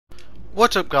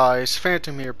What's up guys,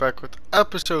 Phantom here back with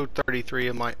episode 33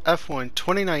 of my F1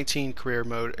 2019 career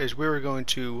mode as we were going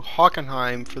to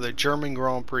Hockenheim for the German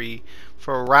Grand Prix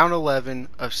for round 11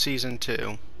 of season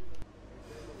 2.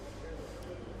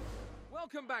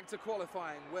 Welcome back to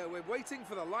qualifying, where we're waiting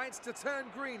for the lights to turn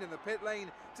green in the pit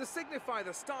lane to signify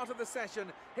the start of the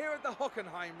session here at the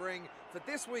Hockenheim ring for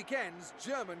this weekend's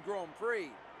German Grand Prix.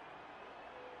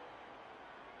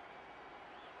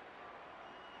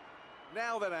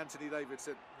 Now then, Anthony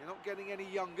Davidson, you're not getting any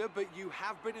younger, but you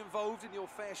have been involved in your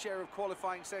fair share of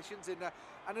qualifying sessions in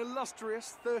an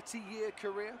illustrious 30-year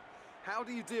career. How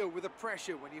do you deal with the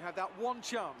pressure when you have that one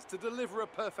chance to deliver a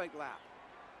perfect lap?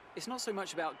 It's not so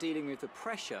much about dealing with the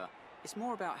pressure, it's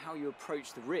more about how you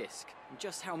approach the risk and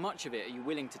just how much of it are you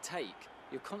willing to take.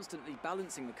 You're constantly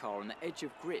balancing the car on the edge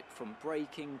of grip from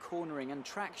braking, cornering and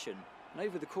traction, and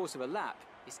over the course of a lap,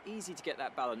 it's easy to get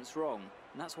that balance wrong,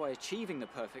 and that's why achieving the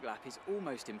perfect lap is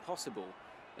almost impossible.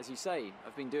 As you say,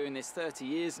 I've been doing this 30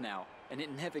 years now, and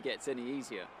it never gets any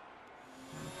easier.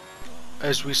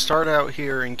 As we start out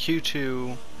here in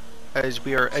Q2, as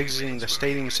we are exiting the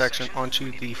stadium section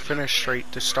onto the finish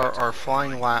straight to start our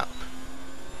flying lap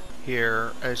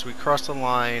here, as we cross the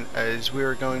line, as we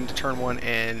are going to turn 1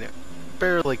 and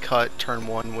barely cut turn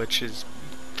 1, which is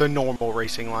the normal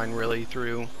racing line really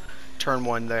through turn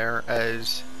 1 there.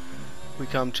 As we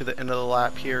come to the end of the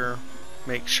lap here,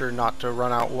 make sure not to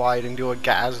run out wide and do a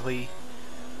Gasly,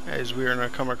 as we're going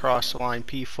to come across the line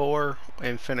P4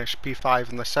 and finish P5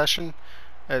 in the session,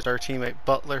 as our teammate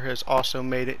Butler has also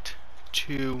made it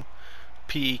to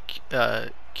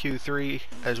Q3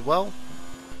 as well.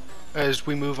 As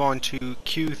we move on to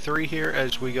Q3 here,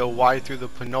 as we go wide through the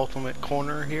penultimate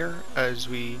corner here, as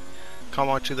we come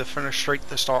onto the finish straight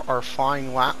to start our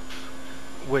flying lap,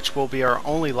 which will be our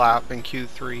only lap in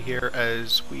Q3 here,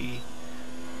 as we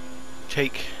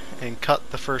take and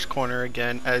cut the first corner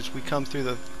again. As we come through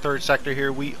the third sector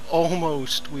here, we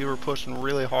were pushing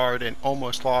really hard and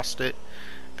almost lost it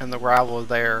and the gravel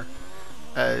there,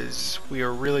 as we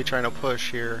are really trying to push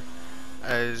here,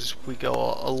 as we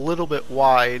go a little bit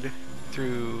wide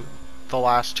through the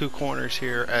last two corners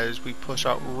here, as we push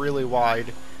out really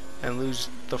wide and lose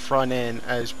the front end,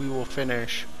 as we will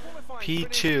finish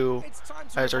P2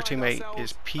 as our teammate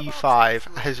is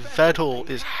P5, as Vettel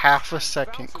is half a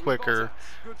second quicker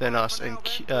than us in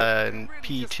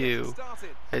P2,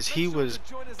 as he was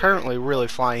apparently really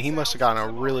flying. He must have gotten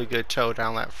a really good tow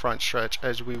down that front stretch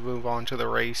as we move on to the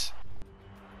race.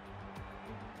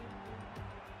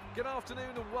 Good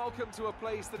afternoon and welcome to a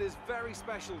place that is very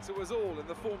special to us all in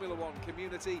the Formula One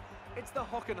community. It's the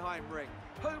Hockenheim ring,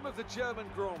 home of the German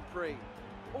Grand Prix.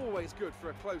 Always good for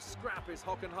a close scrap is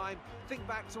Hockenheim. Think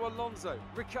back to Alonso,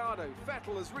 Ricciardo,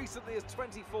 Vettel as recently as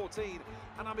 2014,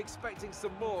 and I'm expecting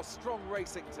some more strong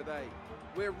racing today.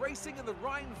 We're racing in the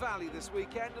Rhine Valley this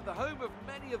weekend at the home of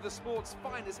many of the sport's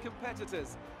finest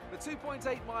competitors. The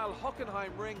 2.8-mile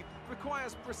Hockenheim ring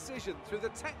requires precision through the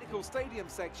technical stadium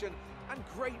section and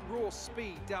great raw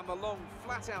speed down the long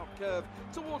flat-out curve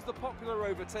towards the popular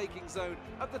overtaking zone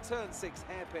of the Turn 6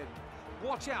 hairpin.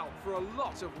 Watch out for a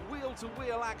lot of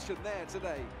wheel-to-wheel action there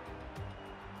today.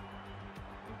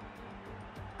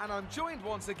 And I'm joined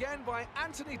once again by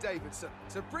Anthony Davidson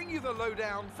to bring you the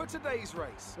lowdown for today's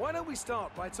race. Why don't we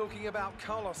start by talking about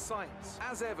Carlos Sainz?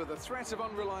 As ever, the threat of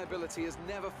unreliability is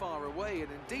never far away, and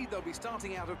indeed they'll be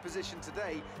starting out of position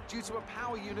today due to a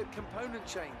power unit component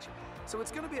change. So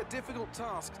it's going to be a difficult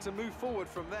task to move forward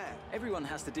from there. Everyone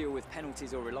has to deal with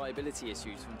penalties or reliability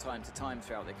issues from time to time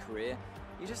throughout their career.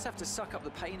 You just have to suck up the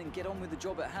pain and get on with the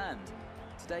job at hand.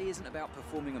 Today isn't about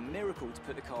performing a miracle to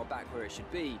put the car back where it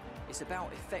should be. It's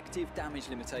about effective damage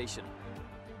limitation.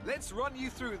 Let's run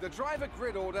you through the driver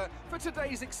grid order for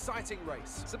today's exciting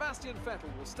race. Sebastian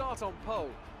Vettel will start on pole.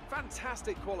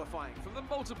 Fantastic qualifying from the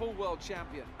multiple world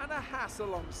champion, and a Haas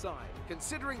alongside.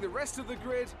 Considering the rest of the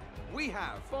grid, we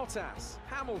have Bottas,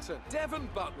 Hamilton, Devon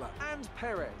Butler and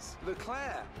Perez,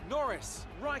 Leclerc, Norris,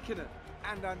 Raikkonen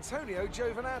and Antonio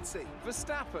Giovinazzi,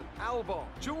 Verstappen, Albon,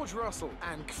 George Russell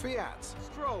and Kvyat,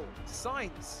 Stroll,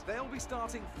 Sainz. They'll be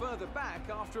starting further back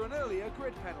after an earlier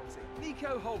grid penalty.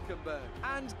 Nico Hülkenberg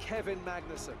and Kevin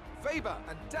Magnussen. Weber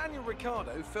and Daniel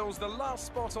Ricciardo fills the last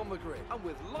spot on the grid. And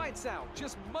with lights out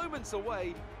just moments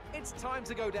away, it's time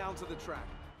to go down to the track.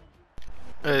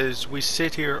 As we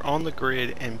sit here on the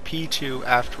grid in P2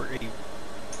 after a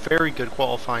very good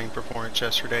qualifying performance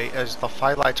yesterday, as the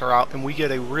fly lights are out and we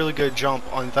get a really good jump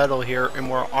on Vettel here, and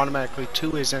we're automatically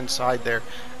to his inside there,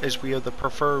 as we have the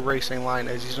preferred racing line,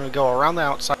 as he's going to go around the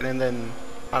outside and then,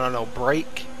 I don't know,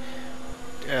 brake,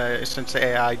 since the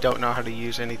AI don't know how to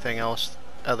use anything else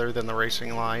other than the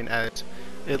racing line, as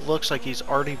it looks like he's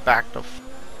already back to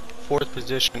fourth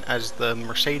position as the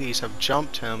Mercedes have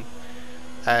jumped him.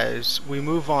 As we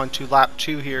move on to lap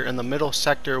 2 here in the middle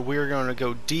sector, we're going to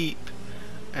go deep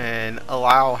and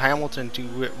allow Hamilton to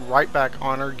get right back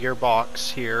on our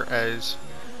gearbox here as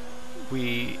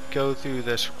we go through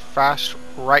this fast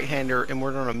right-hander, and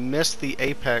we're going to miss the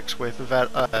apex with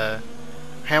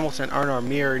Hamilton on our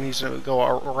mirror, and he's going to go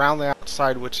around the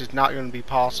outside, which is not going to be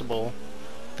possible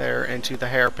there, into the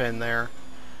hairpin there.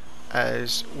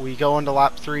 As we go into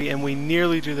lap 3, and we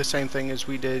nearly do the same thing as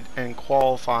we did in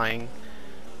qualifying,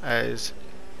 as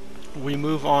we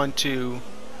move on to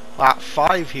lap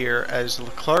 5 here, as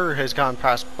Leclerc has gone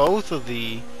past both of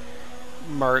the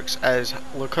Mercs, as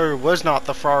Leclerc was not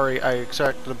the Ferrari I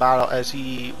expected to battle, as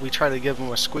we tried to give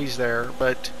him a squeeze there,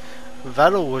 but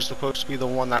Vettel was supposed to be the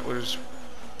one that was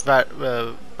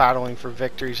battling for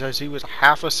victories, as he was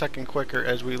half a second quicker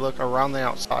as we look around the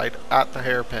outside at the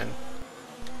hairpin.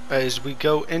 As we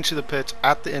go into the pits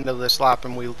at the end of this lap,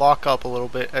 and we lock up a little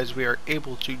bit as we are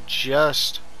able to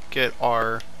just get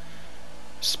our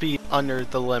speed under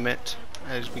the limit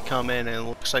as we come in, and it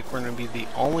looks like we're going to be the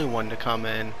only one to come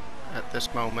in at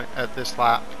this moment, at this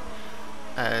lap,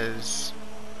 as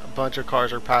a bunch of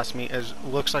cars are past me, as it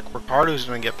looks like Ricardo's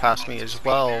going to get past me as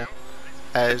well.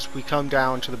 As we come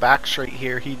down to the back straight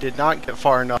here, he did not get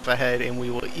far enough ahead, and we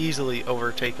will easily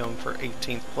overtake him for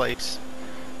 18th place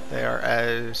there,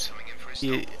 as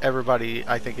everybody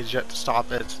I think is yet to stop,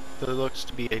 as there looks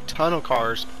to be a ton of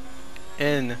cars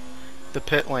in the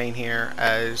pit lane here,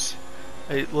 as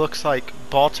it looks like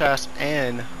Bottas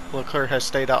and Leclerc has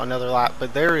stayed out another lap,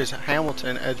 but there is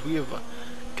Hamilton, as we have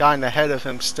gotten ahead of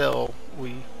him still.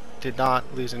 We did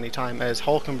not lose any time, as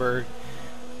Hulkenberg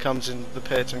comes into the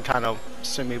pits and kind of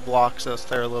semi-blocks us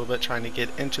there a little bit, trying to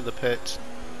get into the pits.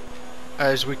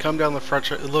 As we come down the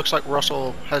front, it looks like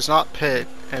Russell has not pit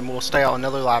and will stay out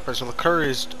another lap, as Leclerc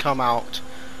has come out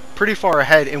pretty far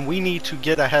ahead, and we need to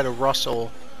get ahead of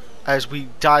Russell as we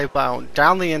dive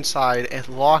down the inside and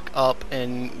lock up,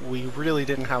 and we really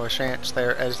didn't have a chance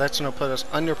there, as that's going to put us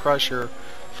under pressure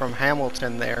from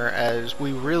Hamilton there, as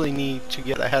we really need to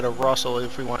get ahead of Russell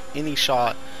if we want any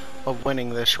shot of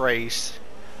winning this race,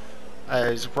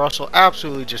 as Russell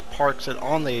absolutely just parks it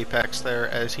on the apex there,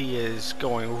 as he is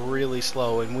going really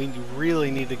slow, and we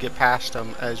really need to get past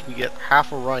him as we get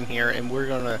half a run here, and we're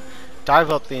going to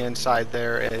dive up the inside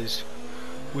there, as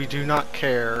we do not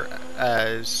care,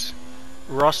 as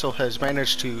Russell has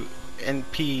managed to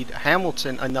impede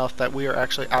Hamilton enough that we are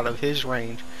actually out of his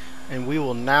range, and we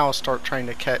will now start trying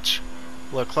to catch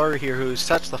Leclerc here, who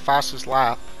sets the fastest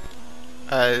lap,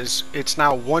 as it's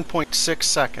now 1.6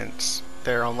 seconds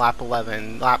there on lap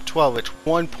 11. Lap 12 it's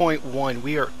 1.1.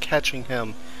 we are catching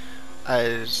him,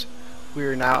 as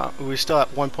we're still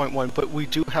at 1.1, but we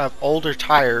do have older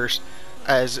tires,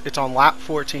 as it's on lap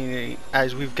 14,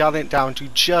 as we've got it down to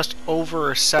just over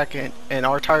a second, and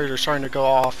our tires are starting to go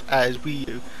off, as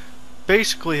we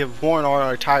basically have worn all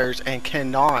our tires and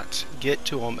cannot get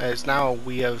to them, as now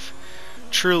we have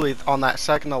truly, on that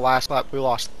second to last lap, we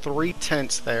lost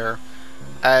 3/10 there,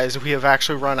 as we have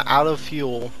actually run out of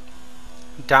fuel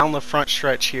down the front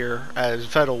stretch here, as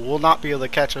Vettel will not be able to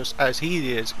catch us, as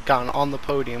he is gone on the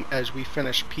podium as we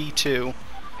finish P2. Well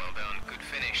done, good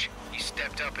finish. You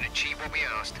stepped up and achieved what we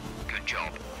asked. Good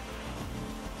job.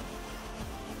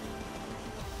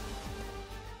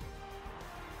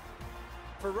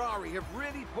 Ferrari have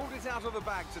really pulled it out of the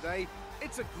bag today.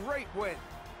 It's a great win.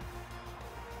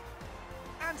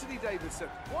 Anthony Davidson,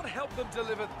 what helped them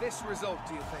deliver this result,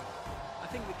 do you think? I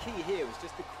think the key here was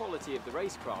just the quality of the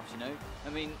racecraft, you know. I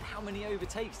mean, how many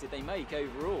overtakes did they make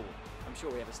overall? I'm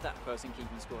sure we have a stat person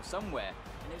keeping score somewhere,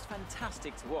 and it was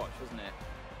fantastic to watch, wasn't it?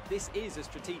 This is a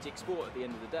strategic sport at the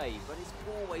end of the day, but it's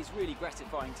always really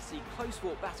gratifying to see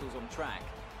close-fought battles on track.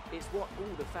 It's what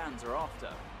all the fans are after.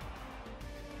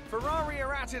 Ferrari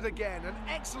are at it again, an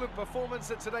excellent performance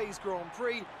at today's Grand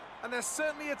Prix, and they're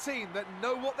certainly a team that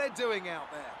know what they're doing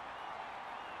out there.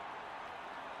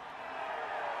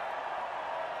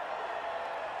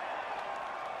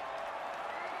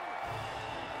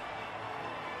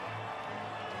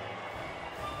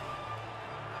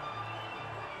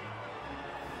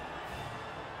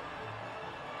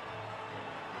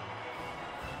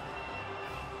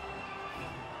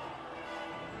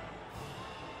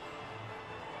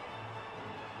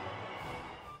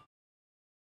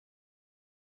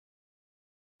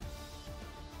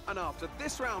 And after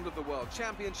this round of the World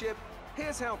Championship,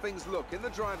 here's how things look in the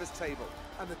drivers' table.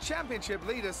 And the championship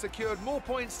leaders secured more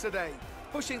points today,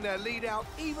 pushing their lead out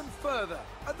even further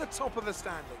at the top of the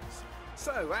standings.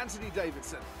 So, Anthony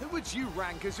Davidson, who would you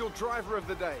rank as your driver of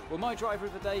the day? Well, my driver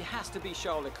of the day has to be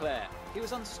Charles Leclerc. He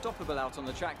was unstoppable out on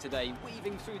the track today,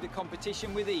 weaving through the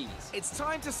competition with ease. It's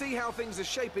time to see how things are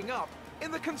shaping up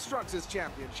in the Constructors'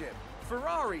 Championship.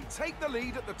 Ferrari take the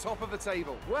lead at the top of the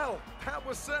table. Well, that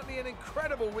was certainly an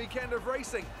incredible weekend of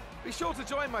racing. Be sure to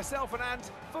join myself and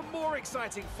Ant for more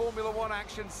exciting Formula One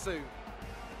action soon.